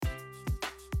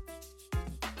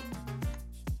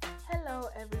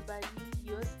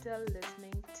still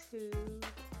listening to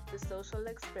The Social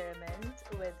Experiment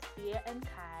with Thea and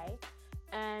Kai,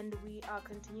 and we are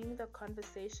continuing the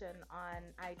conversation on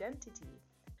identity.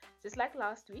 Just like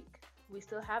last week, we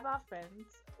still have our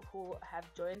friends who have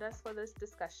joined us for this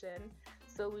discussion,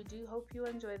 so we do hope you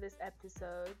enjoy this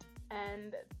episode,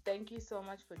 and thank you so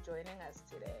much for joining us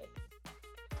today.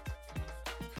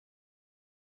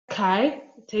 Kai,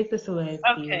 take this away,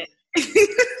 please. Okay.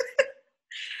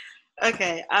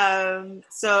 Okay.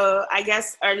 So I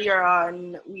guess earlier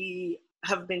on we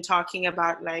have been talking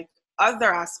about like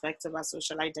other aspects of our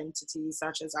social identity,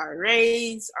 such as our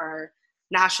race, our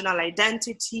national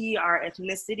identity, our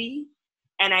ethnicity.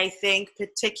 And I think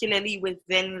particularly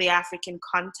within the African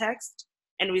context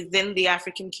and within the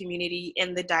African community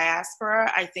in the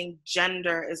diaspora, I think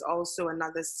gender is also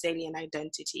another salient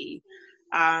identity.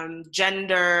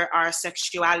 Gender, our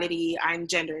sexuality, and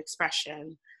gender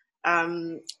expression.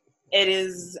 Um, it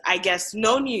is, I guess,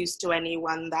 no news to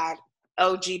anyone that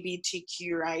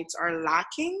LGBTQ rights are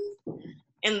lacking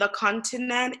in the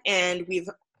continent, and we've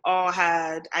all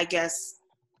had, I guess,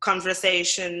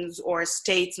 conversations or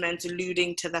statements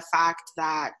alluding to the fact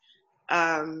that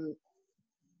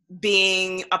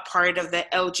being a part of the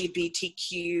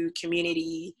LGBTQ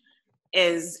community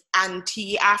is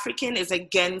anti-African, is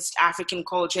against African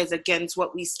culture, is against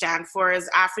what we stand for as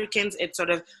Africans. It's sort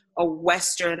of a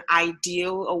Western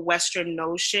ideal, a Western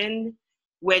notion,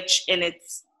 which in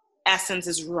its essence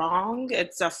is wrong.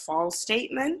 It's a false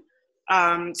statement.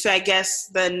 So I guess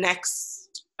the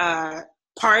next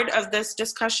part of this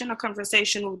discussion or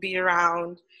conversation will be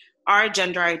around our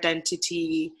gender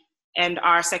identity and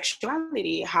our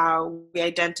sexuality, how we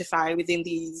identify within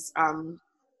these,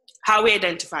 how we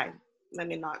identify. Let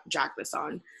me not jack this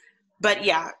on. But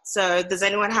yeah, so does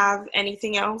anyone have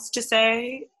anything else to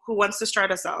say? Who wants to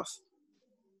start us off?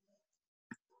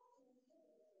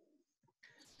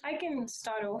 I can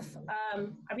start off.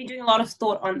 I've been doing a lot of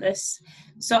thought on this.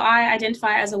 So I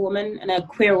identify as a woman and a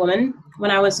queer woman.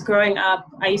 When I was growing up,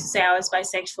 I used to say I was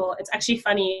bisexual. It's actually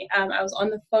funny. I was on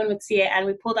the phone with Sia and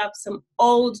we pulled up some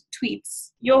old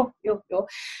tweets.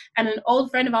 And an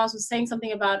old friend of ours was saying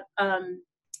something about,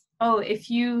 oh, if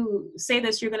you say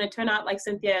this, you're going to turn out like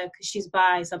Cynthia because she's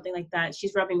bi, something like that.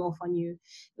 She's rubbing off on you.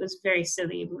 It was very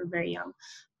silly. We were very young.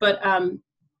 But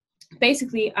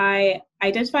basically, I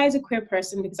identify as a queer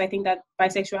person because I think that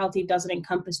bisexuality doesn't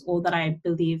encompass all that I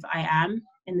believe I am,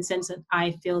 in the sense that I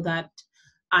feel that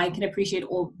I can appreciate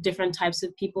all different types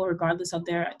of people regardless of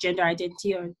their gender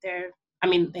identity or their, I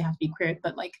mean, they have to be queer,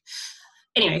 but like,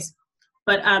 anyways.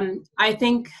 But I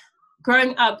think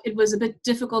growing up, it was a bit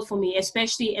difficult for me,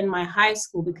 especially in my high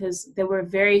school, because there were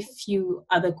very few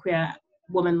other queer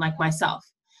women like myself.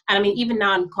 And I mean, even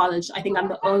now in college, I think I'm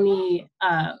the only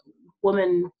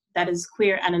woman that is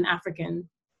queer and an African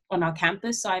on our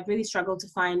campus. So I've really struggled to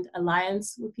find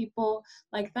alliance with people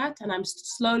like that. And I'm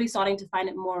slowly starting to find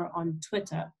it more on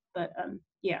Twitter. But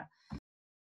yeah.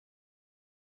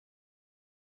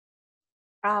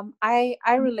 I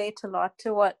relate a lot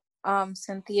to what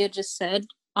Cynthia just said.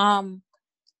 I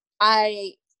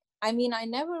mean, I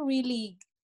never really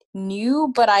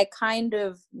knew, but I kind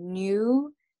of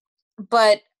knew.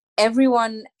 But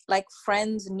everyone, like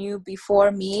friends, knew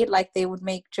before me. Like they would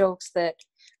make jokes that,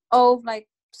 oh, like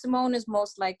Simone is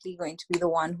most likely going to be the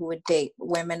one who would date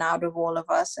women out of all of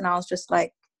us. And I was just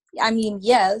like, I mean,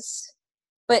 yes,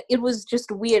 but it was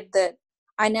just weird that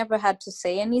I never had to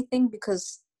say anything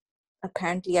because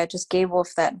apparently I just gave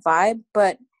off that vibe.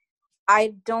 But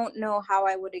I don't know how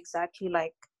I would exactly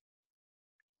like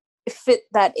fit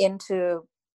that into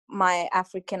my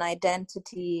African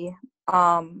identity,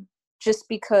 just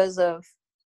because of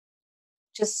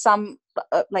just some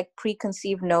like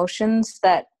preconceived notions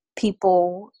that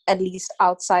people, at least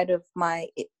outside of my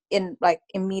in like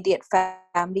immediate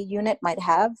family unit, might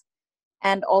have,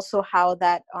 and also how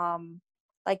that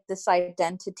like this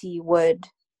identity would,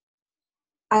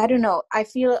 I don't know, I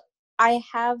feel I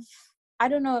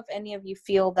don't know if any of you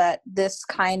feel that this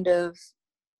kind of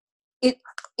it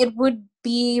would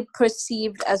be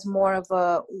perceived as more of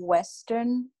a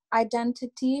Western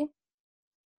identity,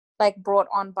 like brought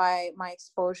on by my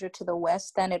exposure to the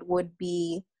West, than it would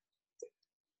be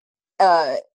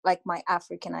like my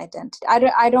African identity.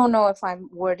 I don't know if I'm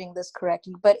wording this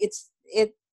correctly, but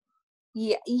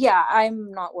yeah,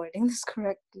 I'm not wording this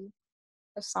correctly.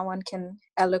 If someone can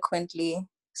eloquently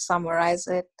summarize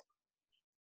it.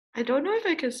 I don't know if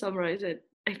I can summarize it.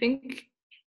 I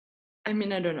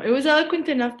don't know. It was eloquent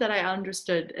enough that I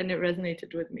understood and it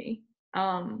resonated with me.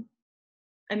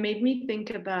 It made me think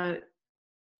about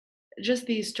just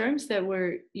these terms that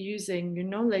we're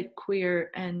using, like queer.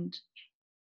 And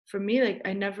for me, like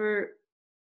I never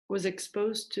was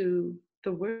exposed to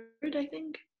the word, I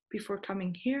think, before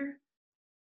coming here.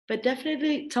 But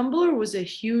definitely Tumblr was a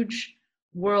huge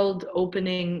world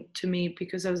opening to me,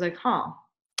 because I was like,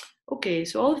 okay,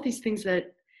 so all of these things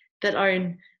that are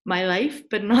in my life,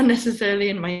 but not necessarily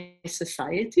in my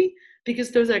society,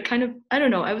 because those are kind of, I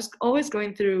don't know, I was always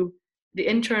going through the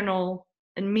internal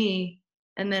and me,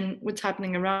 and then what's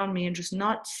happening around me, and just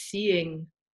not seeing,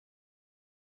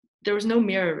 there was no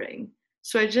mirroring.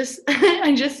 So I just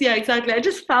yeah, exactly, I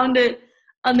just found it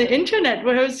on the internet,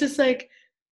 where I was just like,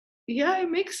 yeah, it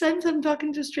makes sense I'm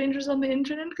talking to strangers on the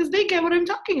internet, because they get what I'm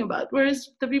talking about, whereas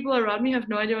the people around me have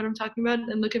no idea what I'm talking about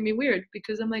and look at me weird,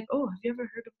 because I'm like, oh, have you ever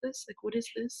heard of this? Like, what is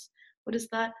this? What is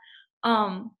that?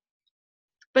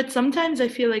 But sometimes I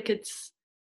feel like it's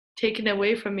taken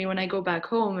away from me when I go back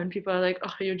home, and people are like,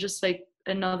 oh, you're just like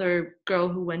another girl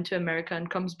who went to America and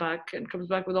comes back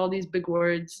with all these big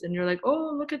words, and you're like,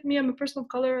 oh, look at me, I'm a person of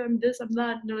color, I'm this, I'm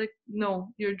that, and they're like,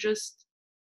 no, you're just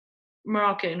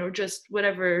Moroccan, or just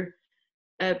whatever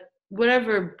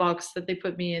whatever box that they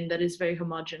put me in that is very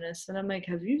homogenous. And I'm like,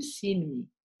 have you seen me?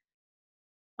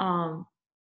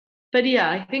 But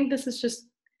yeah, I think this is just,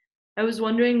 I was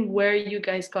wondering where you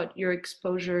guys got your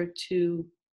exposure to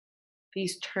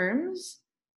these terms,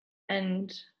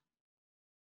 and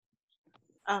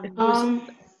it was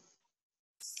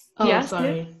Oh,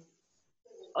 sorry.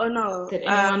 Oh no. Did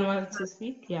anyone want to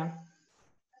speak? Yeah.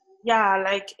 Yeah,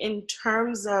 like in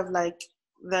terms of like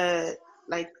the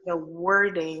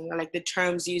wording, like the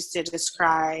terms used to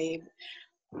describe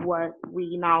what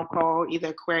we now call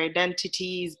either queer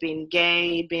identities, being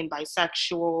gay, being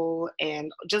bisexual,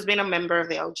 and just being a member of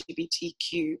the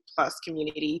LGBTQ plus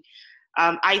community.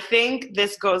 I think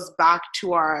this goes back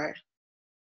to our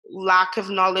lack of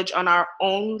knowledge on our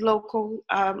own local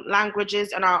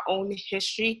languages and our own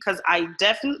history, because I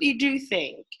definitely do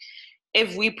think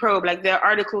if we probe, like there are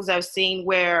articles I've seen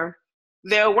where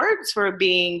there are words for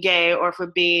being gay or for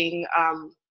being,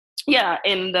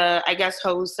 in the, I guess,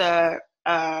 Hausa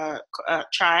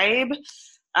tribe.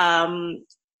 I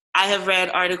have read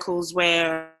articles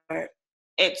where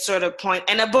it sort of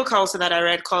and a book also that I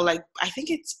read called, like, I think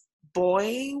it's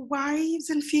Boy Wives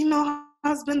and Female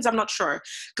Husbands, I'm not sure.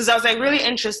 Because I was like really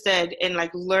interested in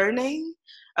like learning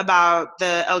about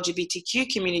the LGBTQ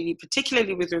community,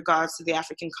 particularly with regards to the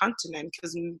African continent,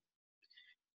 because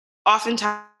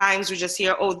oftentimes we just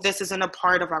hear, oh, this isn't a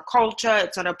part of our culture,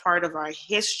 it's not a part of our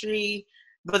history,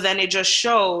 but then it just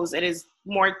shows, it is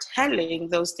more telling,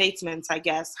 those statements, I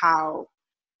guess, how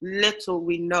little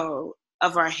we know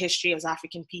of our history as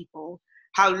African people,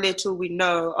 how little we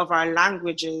know of our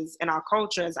languages and our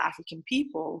culture as African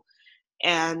people,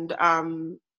 and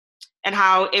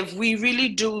how if we really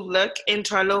do look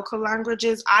into our local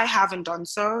languages, I haven't done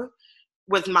so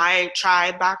with my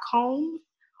tribe back home,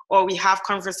 or we have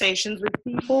conversations with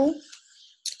people,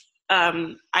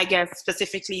 I guess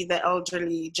specifically the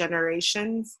elderly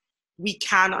generations, we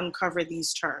can uncover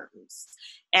these terms.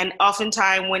 And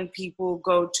oftentimes when people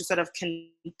go to sort of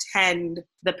contend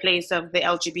the place of the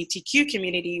LGBTQ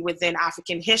community within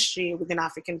African history, within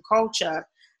African culture,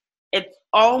 it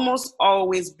almost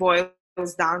always boils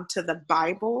down to the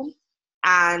Bible.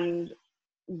 And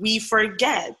we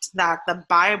forget that the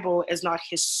Bible is not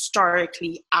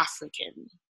historically African.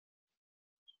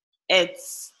 It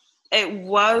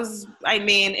was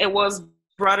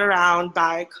brought around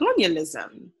by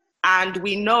colonialism. And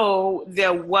we know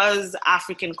there was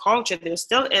African culture, there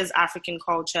still is African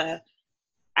culture.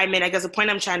 I mean, I guess the point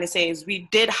I'm trying to say is we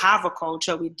did have a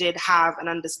culture, we did have an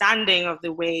understanding of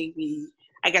the way we,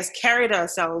 I guess, carried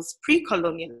ourselves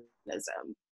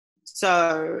pre-colonialism.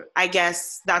 So I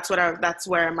guess that's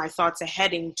where my thoughts are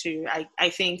heading to. I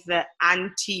think the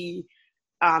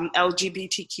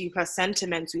LGBTQ plus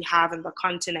sentiments we have in the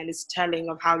continent is telling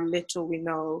of how little we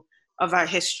know of our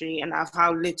history and of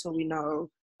how little we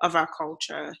know of our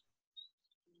culture.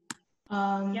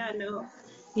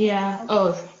 Yeah.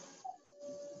 Oh,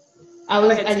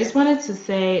 I just wanted to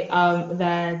say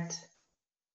that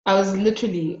I was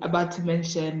literally about to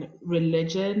mention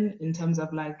religion in terms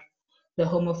of like the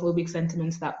homophobic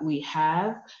sentiments that we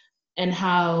have, and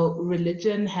how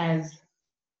religion has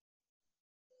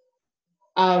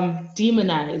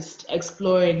demonized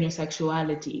exploring your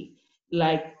sexuality.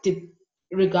 Like,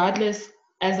 regardless,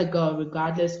 as a girl,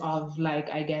 regardless of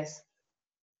like, I guess,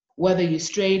 whether you're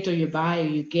straight or you're bi or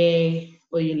you're gay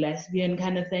or you're lesbian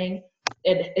kind of thing,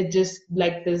 it just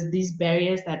like there's these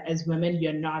barriers that as women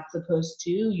you're supposed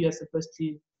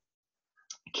to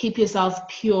keep yourself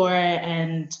pure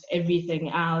and everything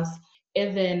else.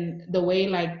 Even the way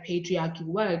like patriarchy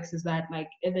works is that like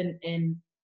even in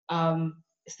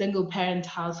single parent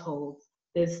households,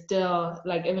 there's still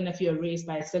like, even if you're raised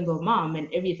by a single mom and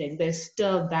everything, there's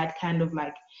still that kind of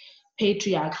like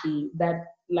patriarchy that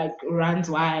like runs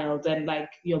wild, and like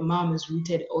your mom is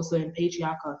rooted also in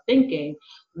patriarchal thinking,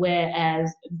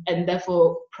 whereas, and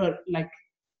therefore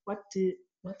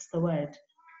what's the word,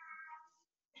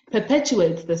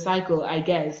 perpetuates the cycle, I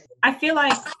guess. I feel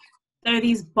like there are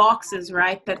these boxes,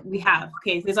 right, that we have.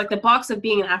 Okay, there's like the box of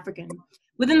being an African.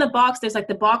 Within the box, there's like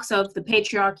the box of the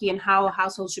patriarchy and how a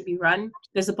household should be run.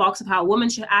 There's a box of how a woman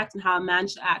should act and how a man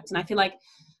should act. And I feel like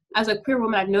as a queer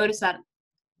woman, I've noticed that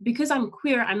because I'm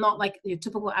queer, I'm not like your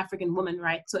typical African woman,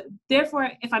 right? So therefore,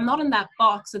 if I'm not in that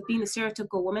box of being a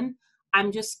stereotypical woman,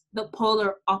 I'm just the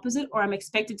polar opposite, or I'm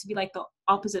expected to be like the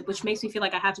opposite, which makes me feel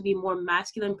like I have to be more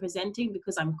masculine presenting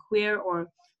because I'm queer, or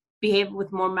behave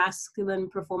with more masculine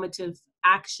performative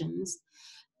actions,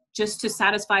 just to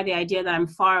satisfy the idea that I'm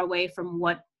far away from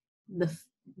what the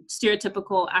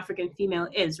stereotypical African female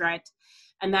is, right?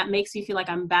 And that makes me feel like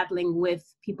I'm battling with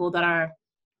people that are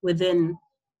within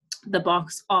the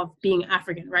box of being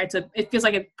African, right? So it feels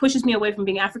like it pushes me away from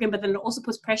being African, but then it also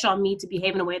puts pressure on me to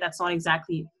behave in a way that's not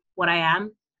exactly what I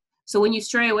am. So when you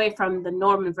stray away from the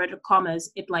norm, inverted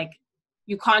commas, it like,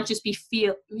 you can't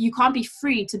be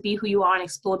free to be who you are and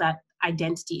explore that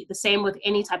identity. The same with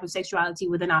any type of sexuality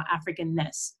within our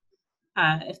Africanness,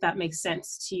 if that makes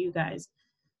sense to you guys.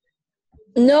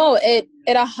 No, it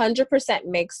 100%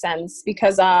 makes sense,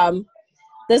 because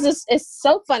it's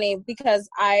so funny, because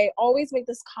I always make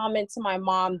this comment to my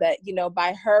mom that, you know,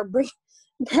 by her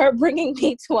bringing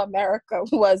me to America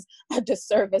was a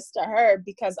disservice to her,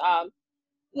 because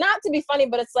not to be funny,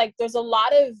 but it's like there's a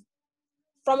lot of,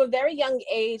 from a very young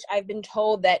age, I've been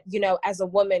told that, you know, as a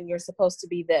woman, you're supposed to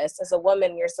be this. As a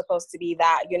woman, you're supposed to be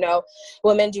that, you know,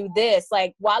 women do this.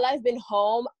 Like, while I've been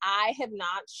home, I have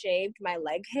not shaved my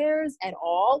leg hairs at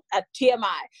all, at TMI.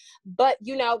 But,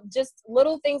 you know, just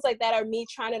little things like that are me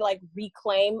trying to like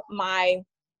reclaim my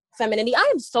femininity. I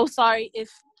am so sorry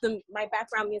if my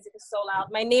background music is so loud.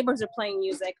 My neighbors are playing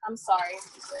music. I'm sorry.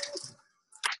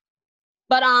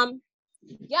 But,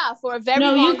 yeah, for a very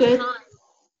long time,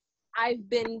 I've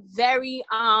been very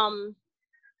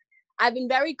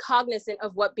cognizant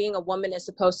of what being a woman is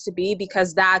supposed to be,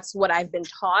 because that's what I've been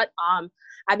taught.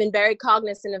 I've been very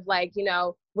cognizant of, like, you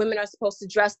know, women are supposed to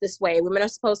dress this way. Women are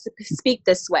supposed to speak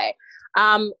this way.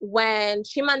 When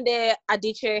Chimamanda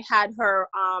Adichie had her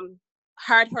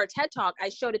TED Talk, I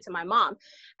showed it to my mom.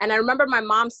 And I remember my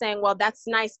mom saying, well, that's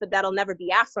nice, but that'll never be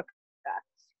Africa.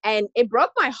 And it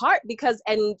broke my heart, because,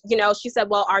 and, you know, she said,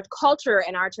 well, our culture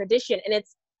and our tradition,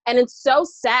 and it's so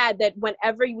sad that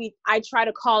whenever I try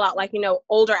to call out, like, you know,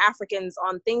 older Africans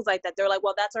on things like that, they're like,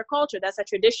 well, that's our culture, that's our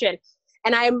tradition.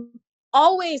 And I'm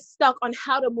always stuck on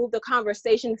how to move the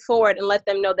conversation forward and let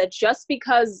them know that just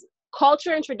because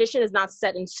culture and tradition is not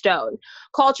set in stone,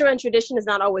 culture and tradition is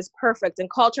not always perfect, and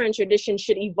culture and tradition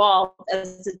should evolve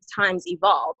as the times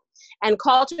evolve. And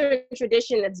culture and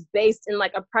tradition that's based in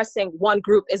like oppressing one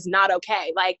group is not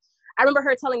okay. Like, I remember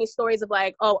her telling me stories of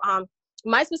like,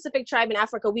 my specific tribe in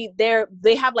Africa,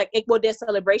 they have like Igbo Day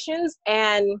celebrations.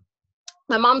 And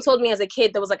my mom told me as a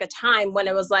kid, there was like a time when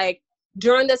it was like,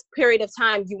 during this period of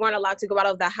time, you weren't allowed to go out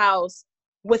of the house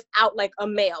without like a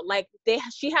male. Like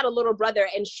she had a little brother,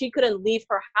 and she couldn't leave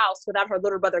her house without her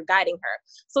little brother guiding her.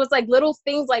 So it's like little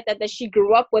things like that she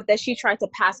grew up with, that she tried to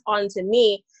pass on to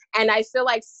me. And I feel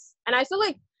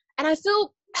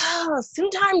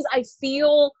sometimes I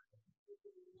feel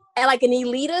like an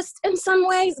elitist in some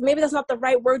ways. Maybe that's not the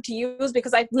right word to use,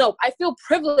 because I feel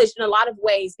privileged in a lot of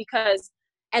ways,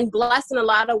 and blessed in a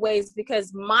lot of ways,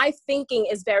 because my thinking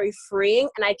is very freeing,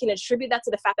 and I can attribute that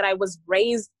to the fact that I was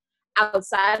raised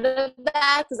outside of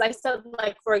that. Because I said,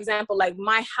 like, for example, like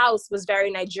my house was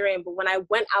very Nigerian, but when I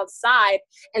went outside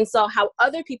and saw how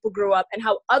other people grew up and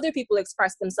how other people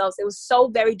expressed themselves, it was so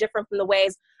very different from the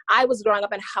ways I was growing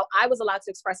up and how I was allowed to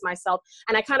express myself.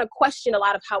 And I kind of questioned a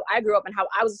lot of how I grew up and how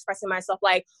I was expressing myself.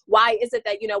 Like, why is it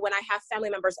that, you know, when I have family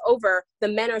members over, the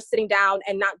men are sitting down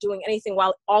and not doing anything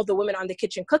while all the women are in the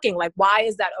kitchen cooking? Like, why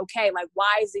is that okay? Like,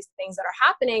 why is these things that are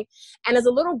happening? And as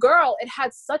a little girl, it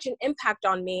had such an impact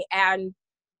on me. And,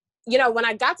 you know, when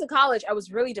I got to college, I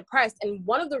was really depressed. And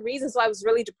one of the reasons why I was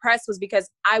really depressed was because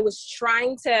I was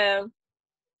trying to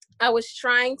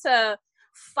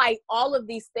fight all of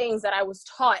these things that I was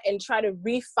taught and try to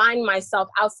refine myself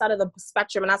outside of the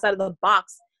spectrum and outside of the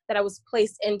box that I was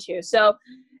placed into. So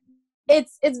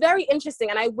it's very interesting.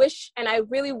 And I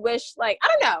really wish, like, I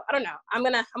don't know. I'm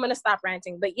gonna stop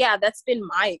ranting. But yeah, that's been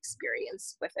my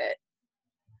experience with it.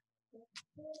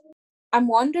 I'm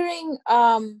wondering,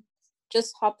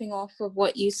 just hopping off of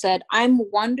what you said, I'm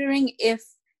wondering if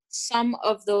some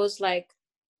of those like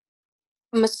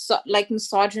like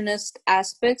misogynist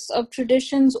aspects of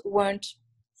traditions weren't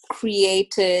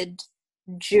created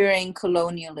during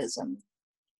colonialism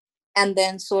and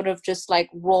then sort of just like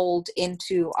rolled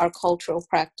into our cultural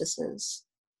practices.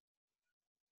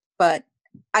 But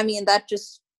I mean, that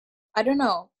just, I don't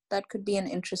know, that could be an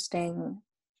interesting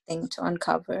thing to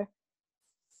uncover.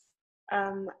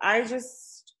 I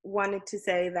just wanted to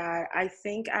say that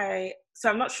so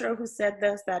I'm not sure who said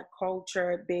this, that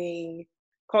culture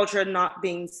not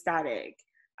being static.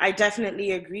 I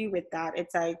definitely agree with that.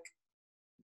 It's like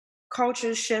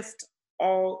cultures shift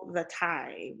all the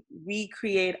time. We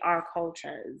create our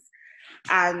cultures.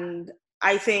 And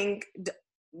I think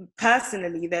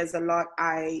personally, there's a lot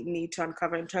I need to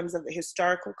uncover in terms of the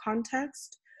historical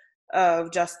context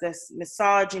of just this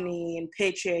misogyny and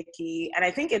patriarchy. And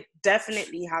I think it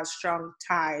definitely has strong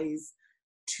ties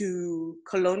to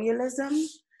colonialism,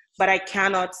 but I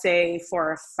cannot say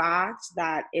for a fact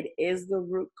that it is the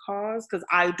root cause, because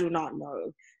I do not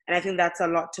know. And I think that's a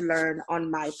lot to learn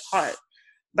on my part.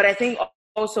 But I think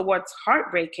also what's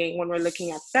heartbreaking when we're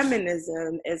looking at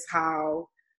feminism is how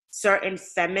certain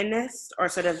feminists or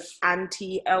sort of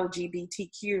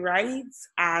anti-LGBTQ rights,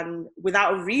 and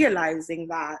without realizing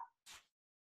that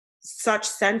such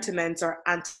sentiments are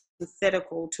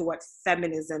antithetical to what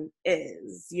feminism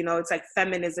is. You know, it's like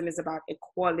feminism is about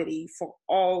equality for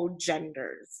all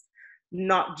genders,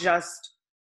 not just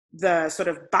the sort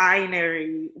of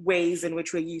binary ways in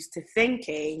which we're used to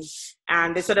thinking.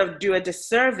 And they sort of do a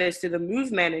disservice to the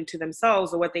movement and to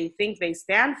themselves, or what they think they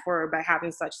stand for, by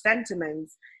having such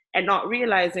sentiments and not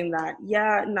realizing that,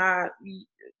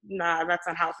 that's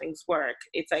not how things work.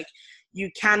 It's like, you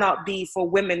cannot be for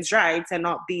women's rights and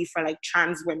not be for like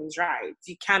trans women's rights.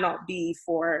 You cannot be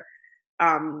for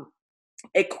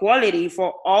equality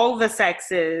for all the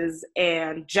sexes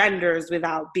and genders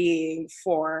without being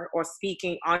for or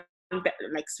speaking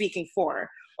for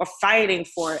or fighting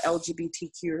for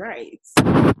LGBTQ rights.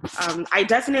 I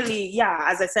definitely,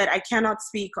 as I said, I cannot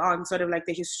speak on sort of like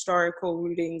the historical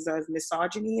rootings of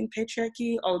misogyny and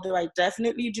patriarchy, although I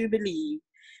definitely do believe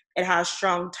it has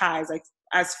strong ties. Like,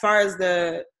 as far as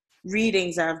the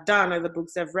readings I've done or the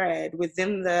books I've read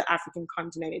within the African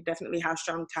continent, it definitely has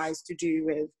strong ties to do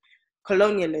with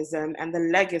colonialism and the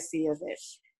legacy of it,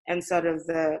 and sort of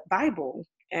the Bible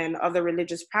and other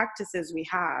religious practices we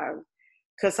have.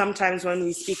 Because sometimes when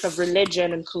we speak of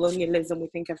religion and colonialism, we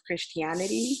think of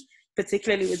Christianity,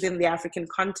 particularly within the African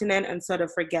continent, and sort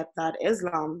of forget that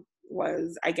Islam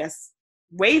was, I guess,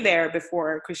 way there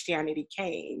before Christianity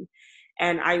came.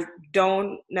 And I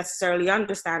don't necessarily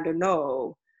understand or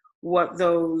know what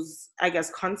those, I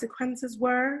guess, consequences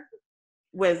were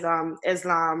with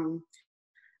Islam.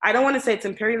 I don't want to say it's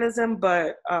imperialism,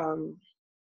 but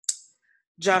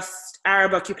just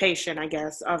Arab occupation, I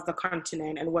guess, of the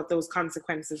continent, and what those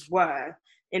consequences were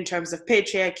in terms of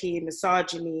patriarchy,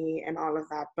 misogyny, and all of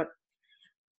that. But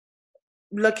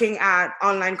looking at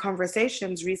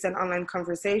recent online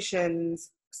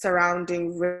conversations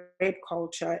surrounding rape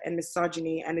culture and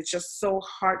misogyny, and it's just so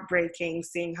heartbreaking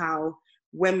seeing how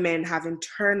women have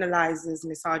internalized this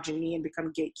misogyny and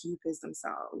become gatekeepers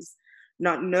themselves,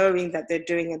 not knowing that they're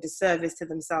doing a disservice to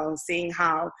themselves, seeing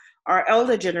how our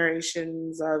elder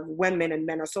generations of women and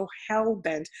men are so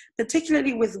hell-bent,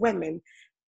 particularly with women,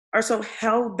 are so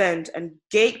hell-bent and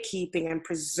gatekeeping and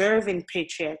preserving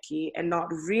patriarchy and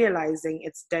not realizing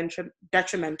it's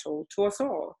detrimental to us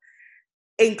all,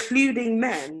 including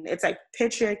men. It's like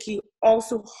patriarchy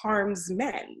also harms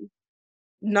men.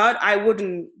 I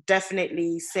wouldn't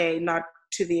definitely say not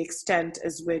to the extent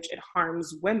as which it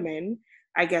harms women.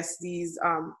 I guess these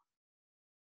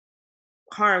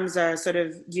harms are sort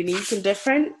of unique and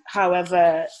different.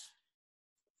 However,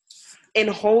 in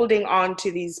holding on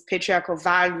to these patriarchal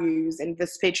values and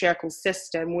this patriarchal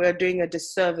system, we're doing a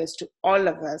disservice to all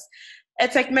of us.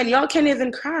 It's like, man, y'all can't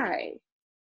even cry.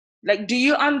 Like, do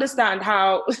you understand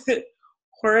how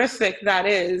horrific that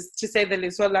is, to say the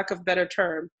least, for lack of better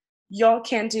term? Y'all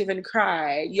can't even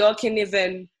cry. Y'all can't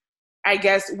even, I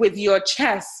guess, with your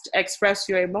chest, express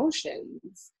your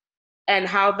emotions, and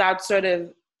how that sort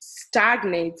of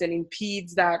stagnates and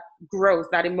impedes that growth,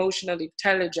 that emotional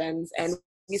intelligence. And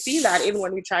we see that even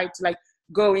when we try to like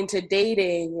go into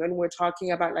dating, when we're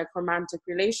talking about like romantic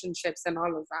relationships and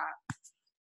all of that.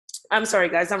 I'm sorry,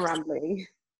 guys, I'm rambling.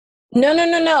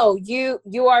 No.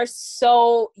 You are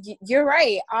so, you're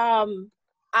right.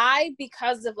 I,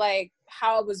 because of like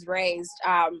how I was raised,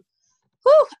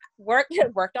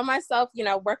 worked on myself,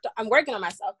 I'm working on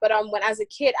myself. But when as a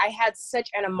kid, I had such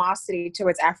animosity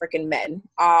towards African men.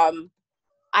 I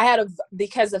had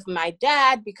because of my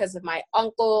dad, because of my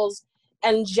uncles,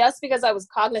 And just because I was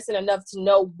cognizant enough to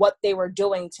know what they were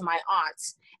doing to my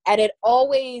aunts, and it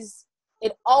always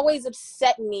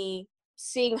upset me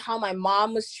seeing how my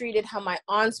mom was treated, how my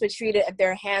aunts were treated at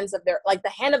their hands of their, like the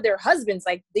hand of their husbands.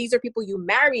 Like, these are people you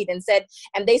married and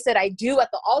they said, I do at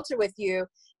the altar with you.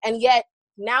 And yet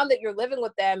now that you're living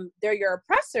with them, they're your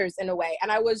oppressors in a way.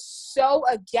 And I was so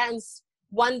against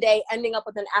one day ending up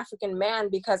with an African man,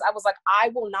 because I was like, I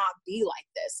will not be like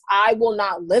this. I will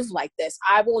not live like this.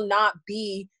 I will not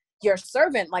be your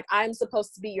servant. Like, I'm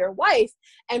supposed to be your wife.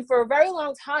 And for a very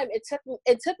long time, it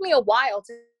took me a while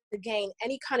to gain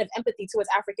any kind of empathy towards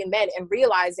African men, and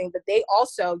realizing that they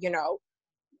also, you know,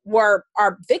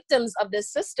 are victims of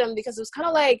this system, because it was kind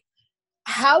of like,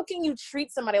 how can you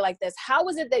treat somebody like this? How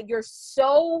is it that you're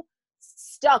so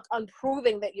stuck on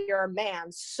proving that you're a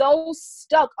man, so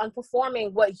stuck on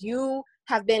performing what you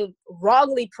have been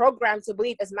wrongly programmed to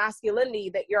believe as masculinity,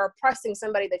 that you're oppressing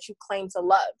somebody that you claim to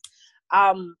love?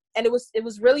 And it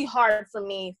was really hard for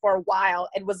me for a while.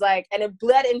 It was like, and it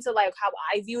bled into like how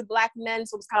I viewed Black men.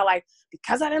 So it was kind of like,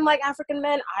 because I didn't like African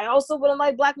men, I also wouldn't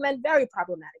like Black men. Very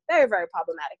problematic, very, very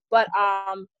problematic. But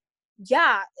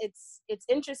yeah, it's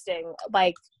interesting,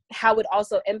 like how it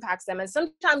also impacts them. And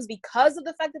sometimes because of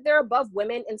the fact that they're above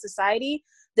women in society,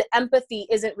 the empathy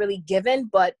isn't really given,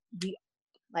 but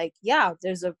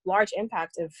there's a large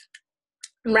impact of.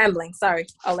 I'm rambling, sorry,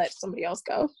 I'll let somebody else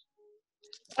go.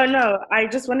 Oh no, I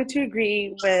just wanted to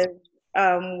agree with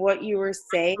what you were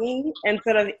saying and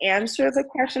sort of answer the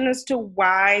question as to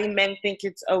why men think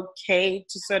it's okay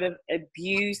to sort of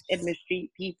abuse and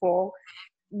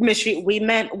mistreat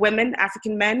women,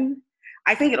 African men.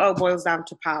 I think it all boils down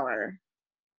to power.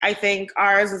 I think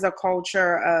ours is a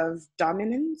culture of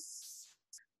dominance.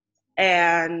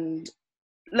 And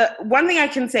look, one thing I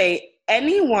can say,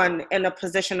 anyone in a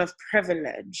position of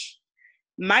privilege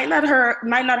might not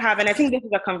have, and I think this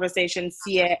is a conversation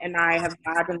Sia and I have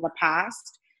had in the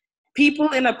past. People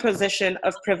in a position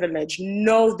of privilege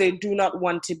know they do not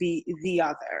want to be the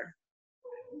other.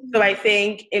 So I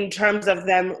think in terms of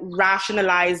them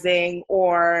rationalizing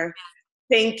or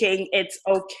thinking it's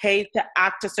okay to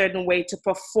act a certain way to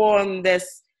perform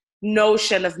this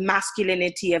notion of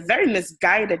masculinity, a very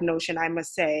misguided notion, I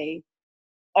must say,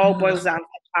 all boils down to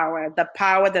power. The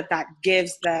power that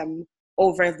gives them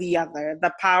over the other,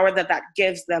 the power that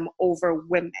gives them over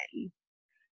women.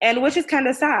 And which is kind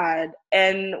of sad.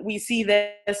 And we see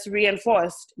this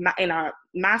reinforced in our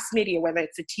mass media, whether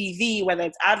it's a TV, whether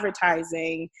it's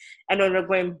advertising. And when we're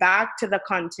going back to the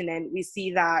continent, we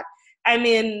see that, I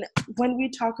mean, when we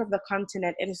talk of the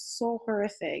continent, it is so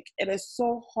horrific. It is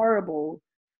so horrible,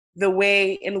 the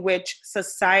way in which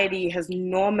society has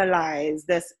normalized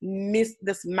this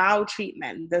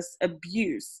maltreatment, this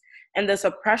abuse, and this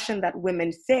oppression that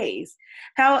women face.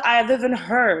 Hell, I've even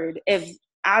heard, if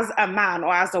as a man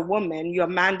or as a woman, your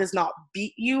man does not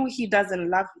beat you, he doesn't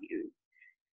love you.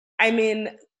 I mean,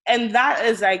 and that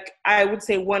is like, I would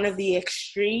say, one of the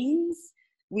extremes.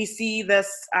 We see this,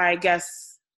 I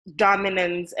guess,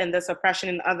 dominance and this oppression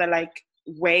in other like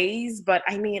ways. But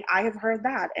I mean, I have heard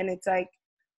that, and it's like,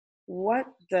 what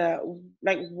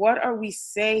are we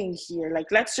saying here?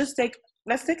 Like, let's take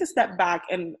a step back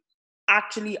and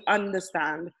actually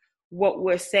understand what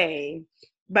we're saying.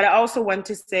 But I also want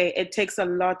to say it takes a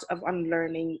lot of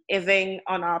unlearning, even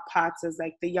on our parts as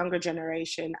like the younger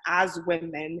generation, as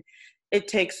women. It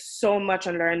takes so much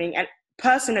unlearning. And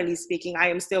personally speaking, I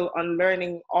am still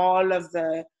unlearning all of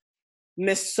the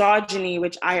misogyny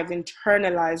which I have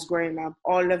internalized growing up,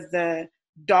 all of the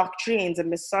doctrines and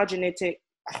misogynistic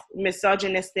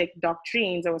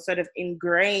doctrines that were sort of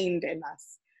ingrained in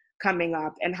us coming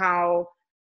up, and how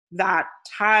that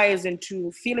ties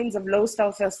into feelings of low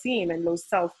self-esteem and low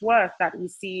self-worth that we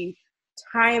see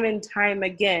time and time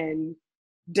again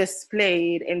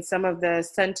displayed in some of the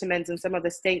sentiments and some of the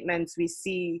statements we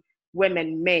see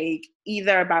women make,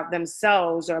 either about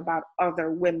themselves or about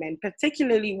other women,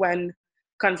 particularly when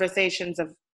conversations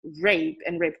of rape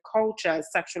and rape culture,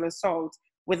 sexual assault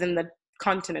within the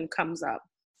continent comes up.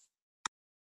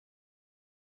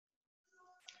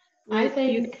 I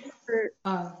think...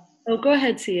 Oh, go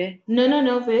ahead, Sia.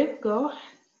 No, babe, go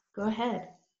ahead.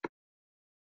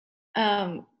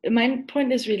 My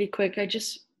point is really quick. I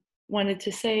just wanted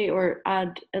to say or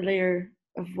add a layer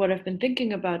of what I've been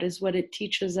thinking about is what it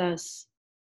teaches us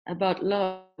about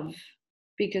love,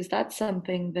 because that's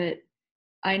something that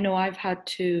I know I've had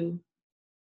to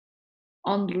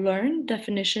unlearn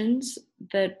definitions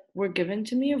that were given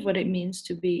to me of what it means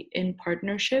to be in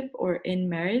partnership or in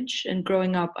marriage. And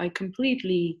growing up, I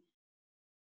completely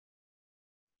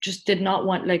just did not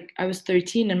want, like, I was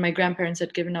 13 and my grandparents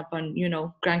had given up on,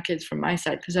 grandkids from my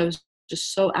side because I was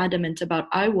just so adamant about,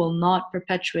 I will not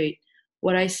perpetuate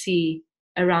what I see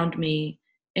around me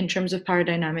in terms of power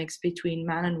dynamics between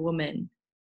man and woman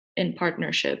in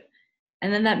partnership.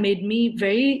 And then that made me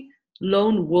very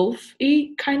lone wolf-y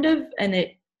kind of, and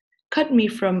it cut me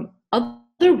from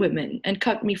other women and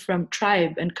cut me from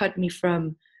tribe and cut me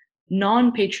from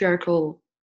non-patriarchal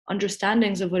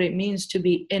understandings of what it means to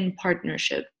be in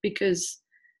partnership. Because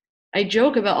I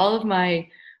joke about all of my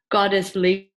goddess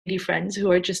lady friends who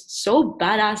are just so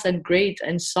badass and great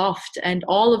and soft and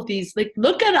all of these, like,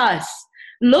 look at us.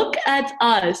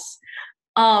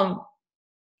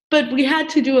 But we had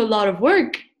to do a lot of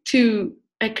work to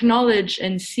acknowledge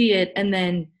and see it, and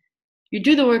then you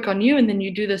do the work on you, and then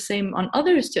you do the same on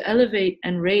others to elevate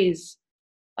and raise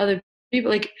other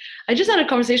people. Like, I just had a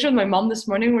conversation with my mom this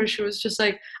morning where she was just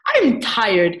like, I'm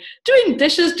tired doing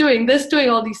dishes, doing this, doing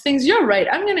all these things. You're right,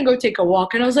 I'm gonna go take a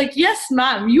walk. And I was like, yes,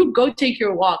 ma'am, you go take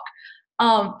your walk.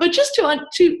 But just to like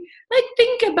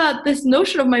think about this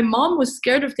notion of, my mom was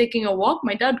scared of taking a walk.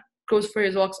 My dad goes for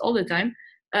his walks all the time,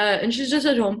 and she's just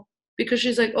at home because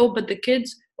she's like, oh, but the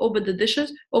kids, oh, but the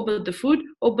dishes, oh, but the food,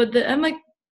 oh, but I'm like,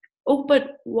 oh,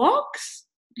 but walks,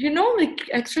 like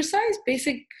exercise,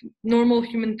 basic normal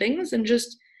human things, and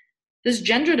just this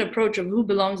gendered approach of who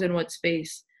belongs in what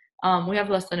space. We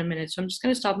have less than a minute, so I'm just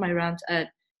going to stop my rant at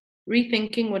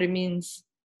rethinking what it means,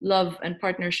 love and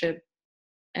partnership.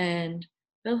 And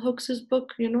Bell Hooks'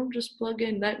 book, just plug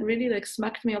in, that really like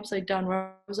smacked me upside down, where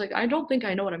I was like, I don't think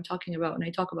I know what I'm talking about when I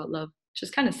talk about love, which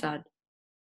is kind of sad.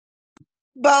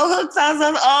 Bell Hooks has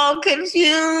us all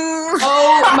confused.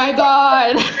 Oh my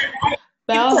God.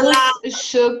 Bell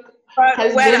Hooks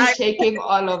has been shaking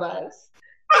all of us.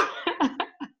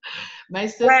 My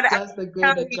sister does the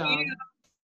good job.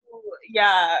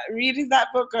 Yeah, reading that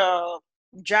book, girl,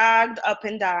 dragged up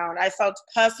and down. I felt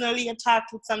personally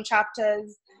attacked with some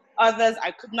chapters. Others,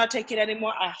 I could not take it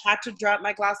anymore. I had to drop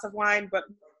my glass of wine. But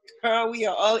girl, we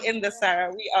are all in this,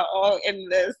 Sarah. We are all in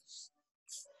this.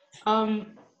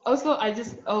 Also,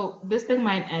 this thing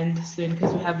might end soon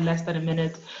because we have less than a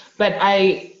minute. But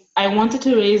I wanted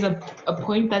to raise a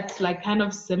point that's like kind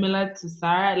of similar to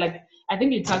Sarah. Like, I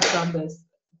think you touched on this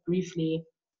briefly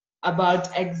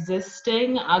about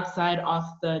existing outside of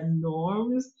the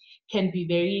norms can be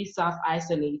very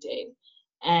self-isolating,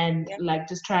 and like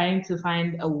just trying to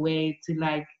find a way to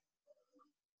like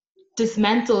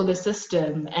dismantle the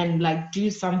system and like do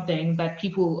something that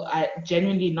people are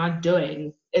genuinely not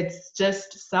doing. It's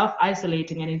just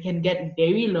self-isolating, and it can get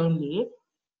very lonely.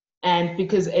 And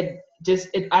because it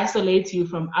isolates you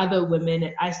from other women,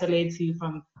 it isolates you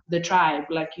from the tribe,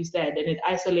 like you said, and it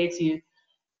isolates you,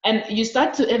 and you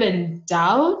start to even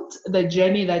doubt the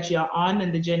journey that you're on,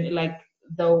 and the journey, like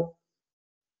the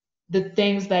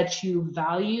things that you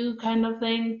value, kind of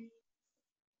thing.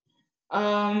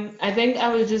 I think I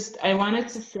wanted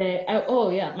to say,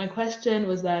 my question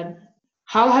was that,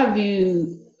 how have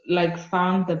you like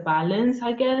found the balance,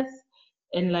 I guess,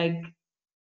 in like,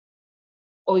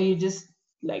 or you just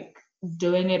like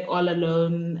doing it all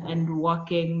alone and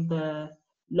walking the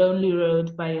lonely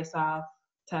road by yourself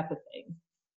type of thing?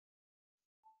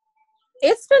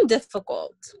 It's been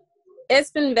difficult.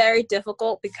 It's been very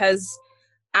difficult because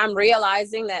I'm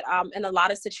realizing that in a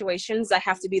lot of situations I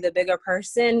have to be the bigger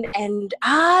person, and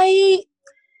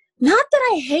not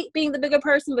that I hate being the bigger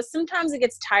person, but sometimes it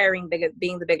gets tiring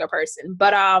being the bigger person.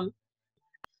 But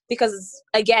because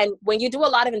again, when you do a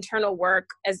lot of internal work,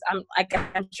 as I'm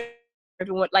sure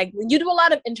everyone, like when you do a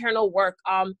lot of internal work,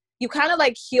 you kind of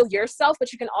like heal yourself,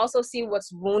 but you can also see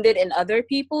what's wounded in other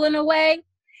people in a way.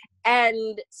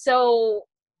 And so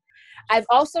I've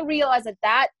also realized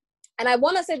that, and I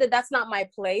want to say that that's not my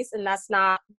place, and that's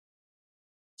not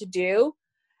to do,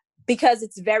 because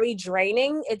it's very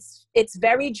draining. It's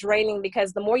very draining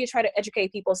because the more you try to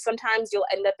educate people, sometimes you'll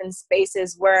end up in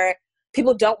spaces where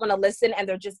people don't want to listen and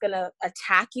they're just going to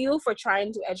attack you for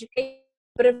trying to educate.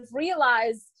 But I've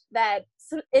realized that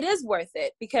it is worth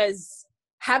it, because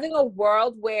having a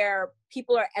world where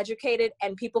people are educated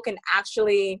and people can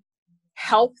actually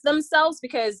help themselves,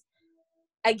 because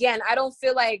again, I don't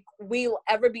feel like we'll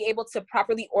ever be able to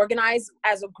properly organize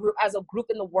as a group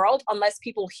in the world unless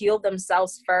people heal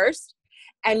themselves first.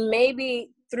 And maybe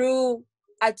through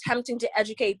attempting to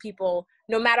educate people,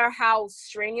 no matter how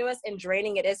strenuous and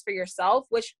draining it is for yourself,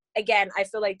 which again, I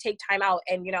feel like take time out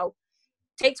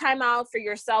for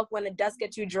yourself when it does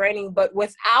get too draining, but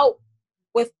without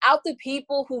the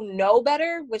people who know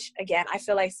better, which again, I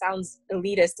feel like sounds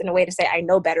elitist in a way to say I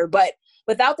know better, but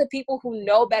without the people who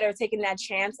know better taking that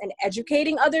chance and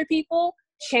educating other people,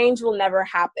 change will never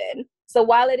happen. So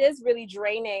while it is really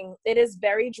draining, it is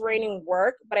very draining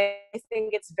work, but I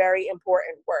think it's very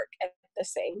important work at the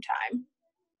same time.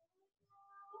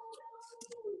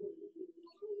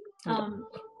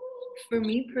 For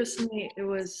me personally, it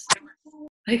was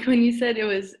like when you said it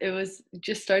was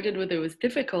just started with it was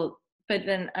difficult, but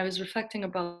then I was reflecting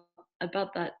about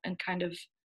that, and kind of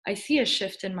I see a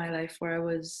shift in my life where I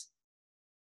was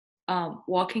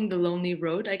walking the lonely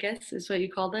road, I guess is what you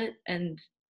called it, and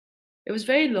it was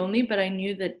very lonely, but I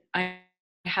knew that I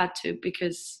had to,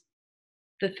 because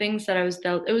the things that I was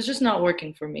dealt, it was just not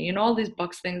working for me. All these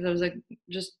box things, I was like,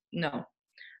 just no.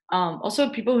 Also,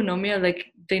 people who know me are like,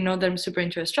 they know that I'm super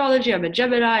into astrology. I'm a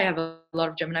Gemini. I have a lot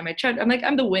of Gemini in my chart. I'm like,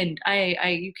 I'm the wind.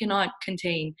 You cannot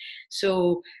contain.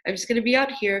 So I'm just gonna be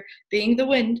out here being the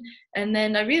wind. And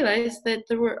then I realized that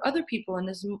there were other people, and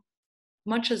as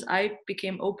much as I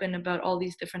became open about all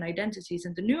these different identities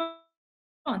and the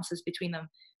nuances between them,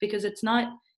 because it's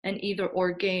not an either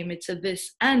or game. It's a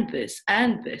this and this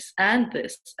and this and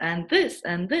this and this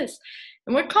and this,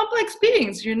 and we're complex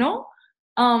beings,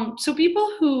 so people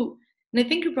who, and I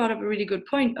think you brought up a really good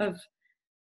point, of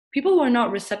people who are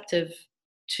not receptive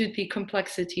to the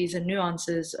complexities and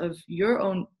nuances of your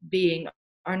own being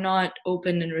are not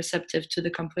open and receptive to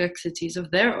the complexities of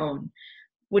their own,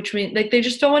 which means like they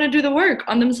just don't want to do the work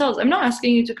on themselves. I'm not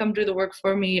asking you to come do the work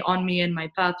for me, on me, in my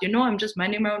path. I'm just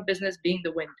minding my own business, being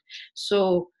the wind.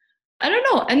 So I don't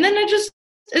know. And then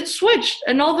it switched,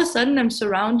 and all of a sudden I'm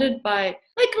surrounded by,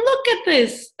 like, look at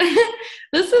this.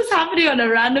 This is happening on a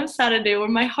random Saturday where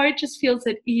my heart just feels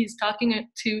at ease talking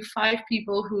to 5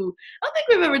 people who I don't think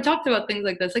we've ever talked about things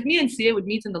like this. Like, me and Sia would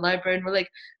meet in the library and we're like,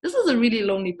 this is a really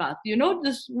lonely path.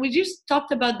 We just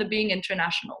talked about the being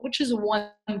international, which is one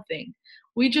thing.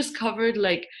 We just covered,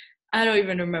 like, I don't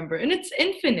even remember. And it's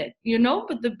infinite,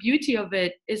 but the beauty of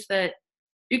it is that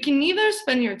you can either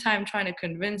spend your time trying to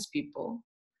convince people,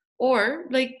 or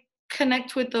like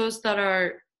connect with those that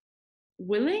are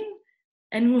willing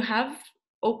and who have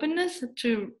openness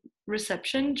to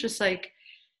reception, just like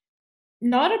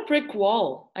not a brick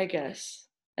wall, I guess.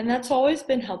 And that's always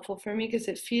been helpful for me, because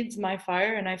it feeds my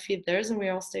fire and I feed theirs, and we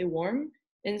all stay warm,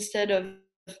 instead of,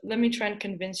 let me try and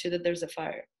convince you that there's a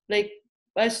fire. Like,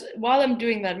 while I'm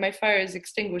doing that, my fire is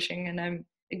extinguishing and I'm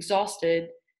exhausted.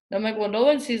 And I'm like, well, no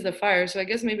one sees the fire, so I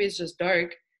guess maybe it's just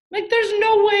dark. Like, there's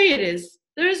no way it is.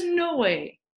 There's no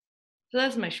way. So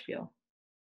that's my spiel.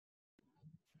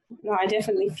 No, I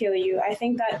definitely feel you. I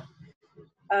think that,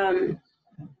 I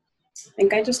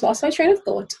think I just lost my train of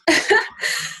thought.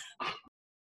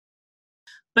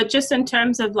 But just in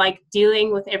terms of like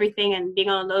dealing with everything and being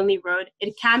on a lonely road,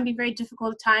 it can be very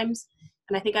difficult at times.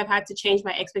 And I think I've had to change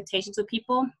my expectations with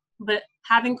people. But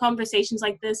having conversations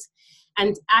like this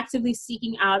and actively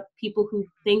seeking out people who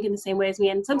think in the same way as me,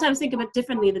 and sometimes think a bit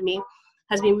differently than me,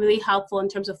 has been really helpful in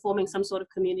terms of forming some sort of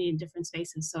community in different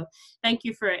spaces. So thank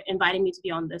you for inviting me to be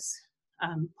on this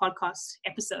podcast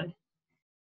episode.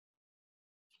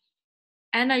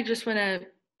 And I just want to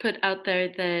put out there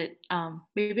that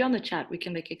maybe on the chat we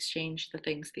can like exchange the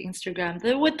things, the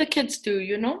Instagram, what the kids do,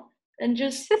 and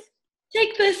just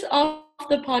take this off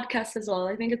the podcast as well.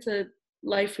 I think it's a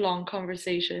lifelong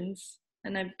conversations,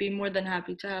 and I'd be more than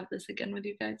happy to have this again with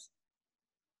you guys.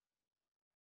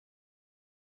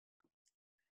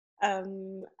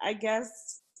 I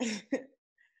guess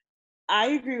I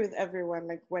agree with everyone,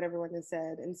 like what everyone has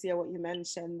said, and Sia, what you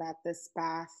mentioned, that this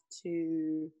path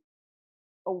to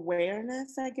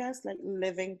awareness, I guess, like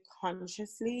living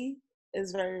consciously,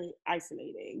 is very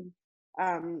isolating.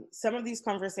 Some of these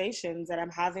conversations that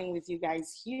I'm having with you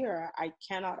guys here, I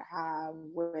cannot have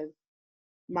with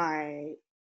my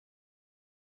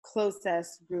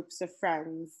closest groups of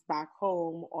friends back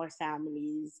home or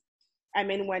families. I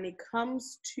mean, when it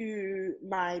comes to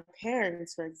my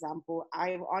parents, for example,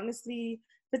 I've honestly,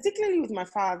 particularly with my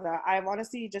father, I've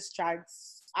honestly just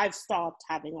I've stopped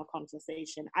having a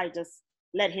conversation. I just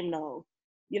let him know.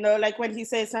 Like when he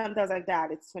says something like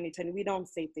that, it's 2020. We don't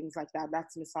say things like that.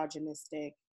 That's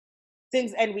misogynistic.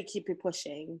 Things, and we keep it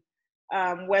pushing.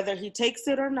 Whether he takes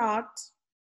it or not,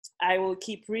 I will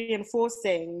keep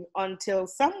reinforcing until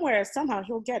somehow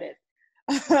he'll get it.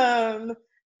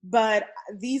 But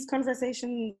these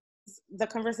conversations, the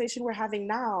conversation we're having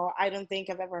now, I don't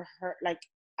think I've ever heard, like,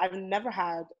 I've never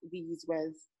had these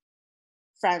with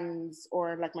friends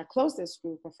or like my closest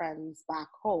group of friends back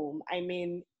home. I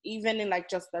mean, even in like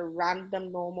just the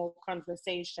random normal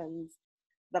conversations,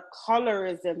 the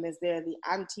colorism is there, the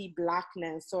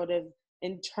anti-Blackness, sort of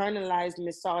internalized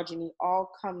misogyny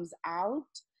all comes out.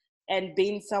 And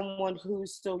being someone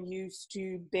who's so used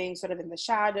to being sort of in the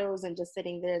shadows and just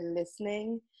sitting there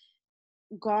listening,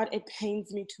 God, it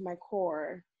pains me to my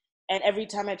core. And every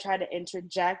time I try to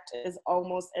interject, it's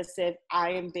almost as if I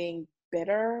am being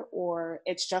bitter, or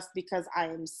it's just because I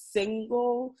am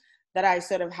single that I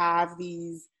sort of have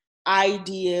these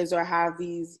ideas or have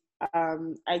these,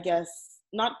 I guess,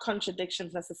 not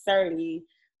contradictions necessarily,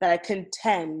 that I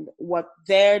contend what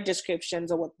their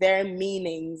descriptions or what their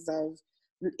meanings of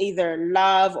either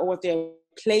love or what their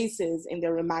places in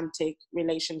their romantic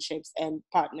relationships and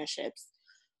partnerships.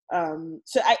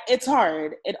 It's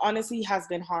hard. It honestly has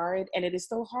been hard, and it is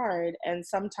still hard. And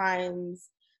sometimes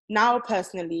now,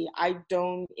 personally, I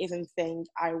don't even think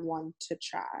I want to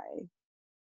try.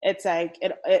 It's like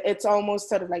it's almost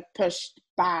sort of like pushed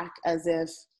back, as if,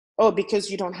 oh,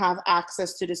 because you don't have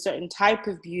access to the certain type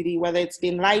of beauty, whether it's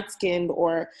being light skinned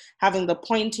or having the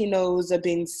pointy nose or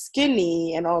being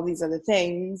skinny and all these other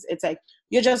things, it's like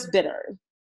you're just bitter.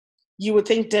 You would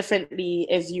think differently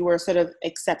if you were sort of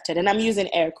accepted. And I'm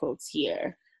using air quotes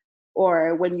here.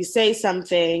 Or when you say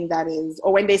something that is,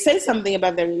 or when they say something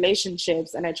about their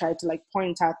relationships, and I try to like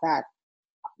point out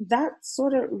that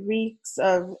sort of reeks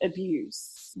of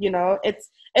abuse. You know,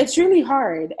 it's really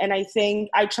hard. And I think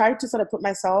I tried to sort of put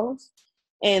myself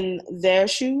in their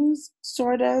shoes,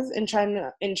 sort of, in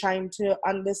trying to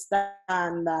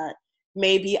understand that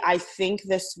maybe I think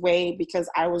this way because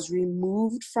I was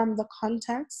removed from the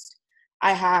context.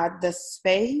 I had the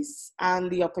space and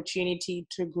the opportunity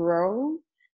to grow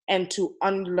and to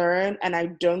unlearn, and I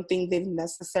don't think they've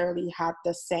necessarily had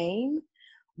the same.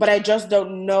 But I just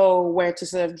don't know where to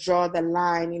sort of draw the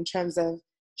line in terms of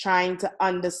trying to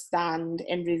understand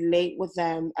and relate with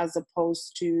them, as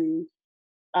opposed to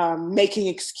making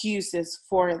excuses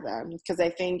for them. Because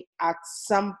I think at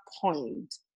some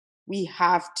point we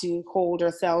have to hold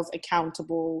ourselves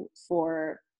accountable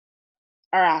for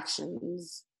our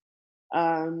actions.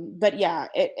 But yeah,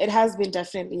 it has been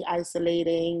definitely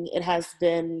isolating. It has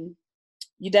been,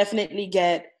 you definitely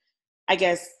get, I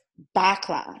guess,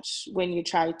 backlash when you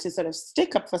try to sort of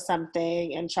stick up for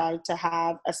something and try to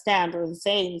have a stand on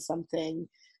saying something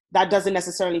that doesn't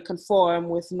necessarily conform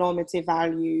with normative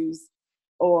values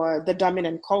or the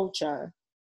dominant culture.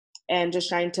 And just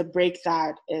trying to break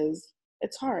that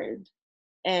it's hard.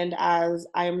 And as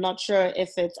I'm not sure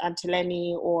if it's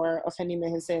Antileni or Ofenime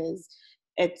who says,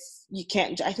 I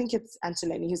think it's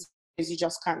Antileni who says you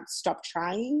just can't stop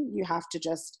trying. You have to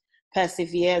just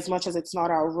persevere, as much as it's not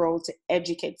our role to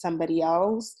educate somebody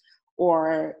else,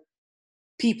 or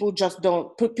people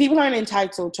aren't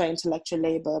entitled to intellectual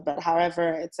labor, but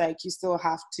however, it's like you still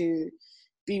have to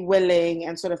be willing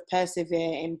and sort of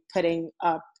persevere in putting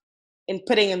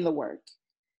in the work.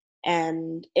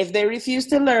 And if they refuse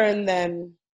to learn,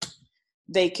 then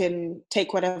they can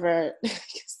take whatever.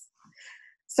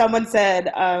 Someone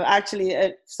said,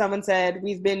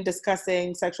 we've been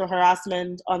discussing sexual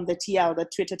harassment on the TL, the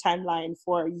Twitter timeline,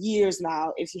 for years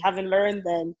now. If you haven't learned,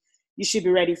 then you should be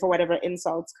ready for whatever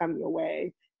insults come your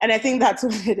way. And I think that's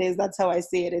what it is. That's how I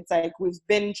see it. It's like we've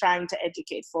been trying to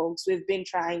educate folks. We've been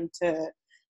trying to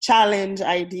challenge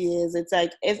ideas. It's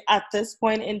like, if at this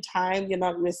point in time you're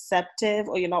not receptive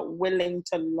or you're not willing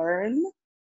to learn,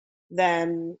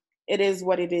 then it is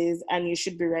what it is, and you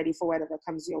should be ready for whatever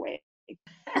comes your way.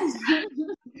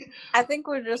 I think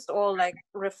we're just all like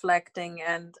reflecting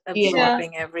and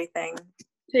absorbing everything.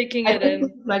 Taking it in.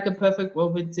 It's like a perfect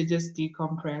moment to just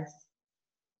decompress.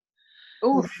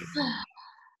 Oof.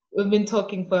 We've been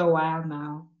talking for a while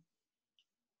now.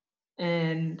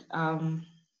 And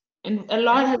a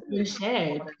lot has been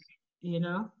shared, you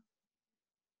know?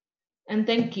 And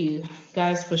thank you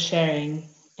guys for sharing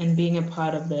and being a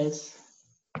part of this.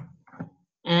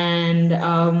 And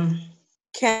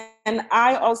can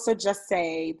I also just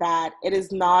say that it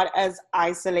is not as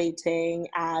isolating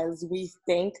as we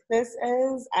think this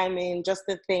is? I mean, just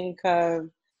to think of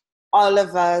all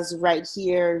of us right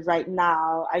here, right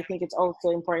now, I think it's also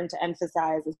important to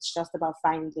emphasize it's just about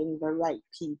finding the right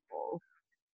people.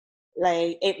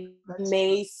 Like, it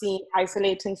may seem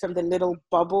isolating from the little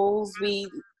bubbles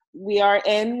we are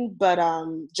in, but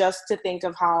just to think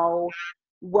of how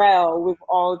well we've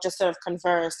all just sort of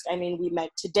conversed. I mean, we met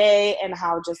today, and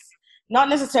how just not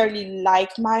necessarily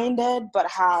like-minded, but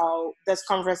how this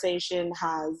conversation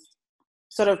has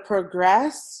sort of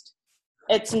progressed.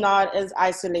 It's not as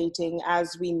isolating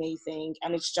as we may think,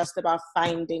 and it's just about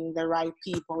finding the right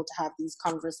people to have these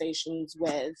conversations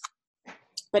with.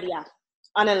 But yeah,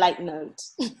 on a light note.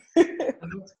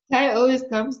 Kai always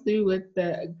comes through with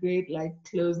the great like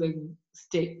closing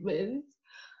statement.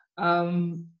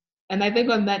 And I think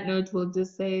on that note, we'll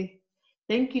just say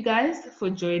thank you guys for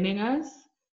joining us.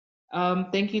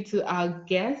 Thank you to our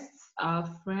guests, our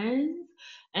friends,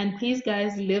 and please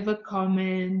guys leave a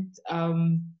comment,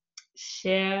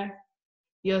 share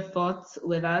your thoughts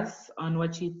with us on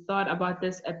what you thought about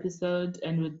this episode,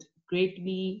 and would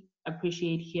greatly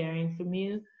appreciate hearing from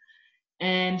you.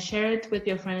 And share it with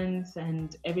your friends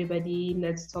and everybody.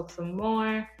 Let's talk some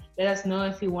more. Let us know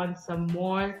if you want some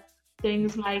more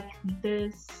things like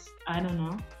this. I don't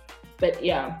know. But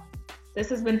yeah, this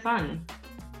has been fun.